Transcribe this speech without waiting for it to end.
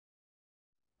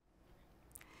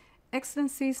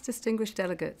Excellencies, distinguished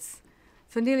delegates,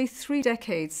 for nearly 3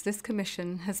 decades, this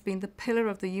Commission has been the pillar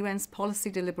of the UN's policy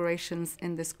deliberations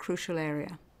in this crucial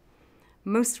area.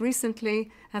 Most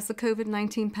recently, as the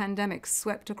COVID-19 pandemic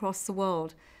swept across the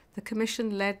world, the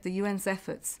Commission led the UN's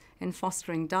efforts in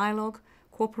fostering dialogue,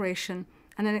 cooperation,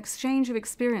 and an exchange of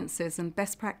experiences and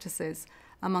best practices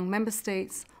among member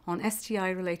states on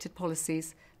STI-related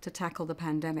policies to tackle the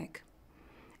pandemic.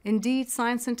 Indeed,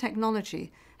 science and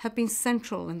technology have been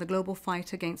central in the global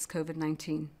fight against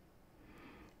COVID-19.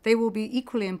 They will be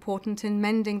equally important in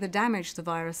mending the damage the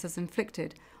virus has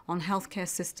inflicted on healthcare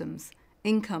systems,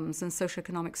 incomes, and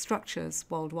socioeconomic structures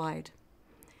worldwide.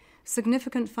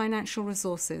 Significant financial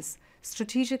resources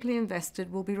strategically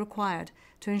invested will be required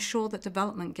to ensure that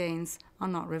development gains are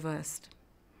not reversed.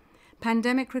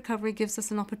 Pandemic recovery gives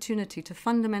us an opportunity to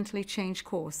fundamentally change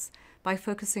course by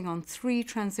focusing on 3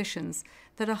 transitions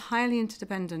that are highly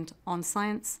interdependent on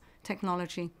science,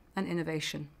 technology, and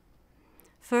innovation.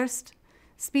 First,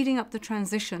 speeding up the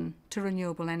transition to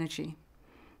renewable energy.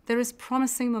 There is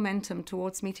promising momentum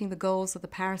towards meeting the goals of the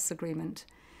Paris Agreement,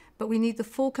 but we need the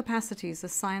full capacities of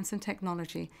science and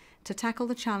technology to tackle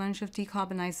the challenge of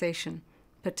decarbonization,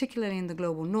 particularly in the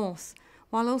global north,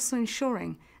 while also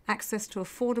ensuring access to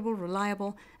affordable,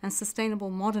 reliable, and sustainable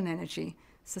modern energy,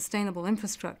 sustainable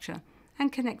infrastructure,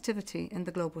 and connectivity in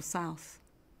the global south.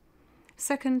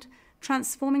 Second,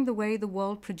 transforming the way the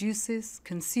world produces,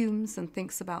 consumes, and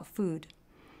thinks about food.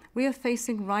 We are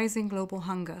facing rising global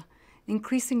hunger,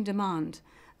 increasing demand,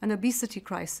 an obesity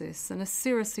crisis, and a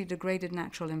seriously degraded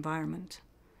natural environment.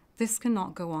 This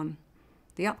cannot go on.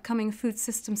 The upcoming Food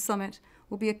Systems Summit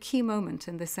will be a key moment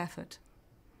in this effort.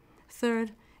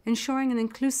 Third, ensuring an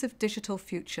inclusive digital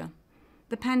future.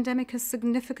 The pandemic has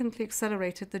significantly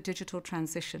accelerated the digital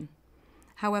transition.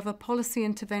 However, policy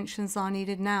interventions are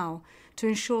needed now to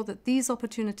ensure that these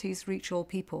opportunities reach all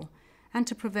people and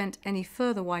to prevent any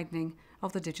further widening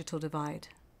of the digital divide.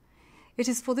 It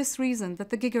is for this reason that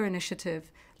the GIGA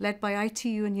initiative, led by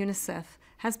ITU and UNICEF,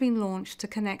 has been launched to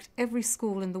connect every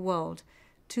school in the world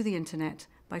to the Internet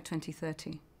by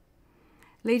 2030.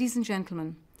 Ladies and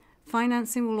gentlemen,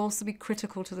 financing will also be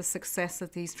critical to the success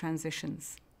of these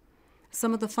transitions.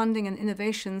 Some of the funding and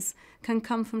innovations can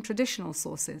come from traditional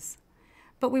sources,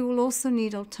 but we will also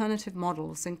need alternative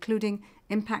models, including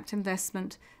impact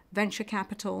investment, venture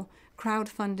capital,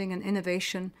 crowdfunding and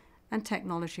innovation, and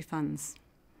technology funds.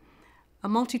 A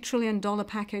multi-trillion-dollar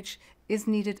package is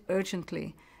needed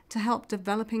urgently to help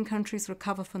developing countries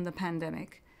recover from the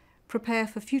pandemic, prepare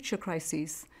for future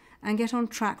crises, and get on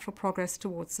track for progress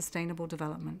towards sustainable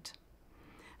development.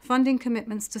 Funding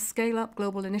commitments to scale up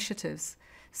global initiatives,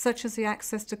 such as the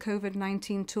Access to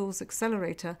COVID-19 Tools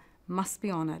Accelerator, must be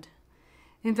honored.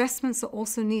 Investments are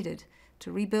also needed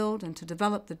to rebuild and to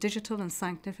develop the digital and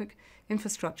scientific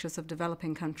infrastructures of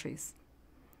developing countries.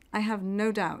 I have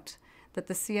no doubt that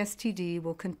the CSTD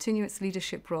will continue its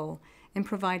leadership role in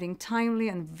providing timely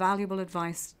and valuable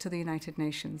advice to the United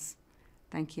Nations.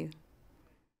 Thank you.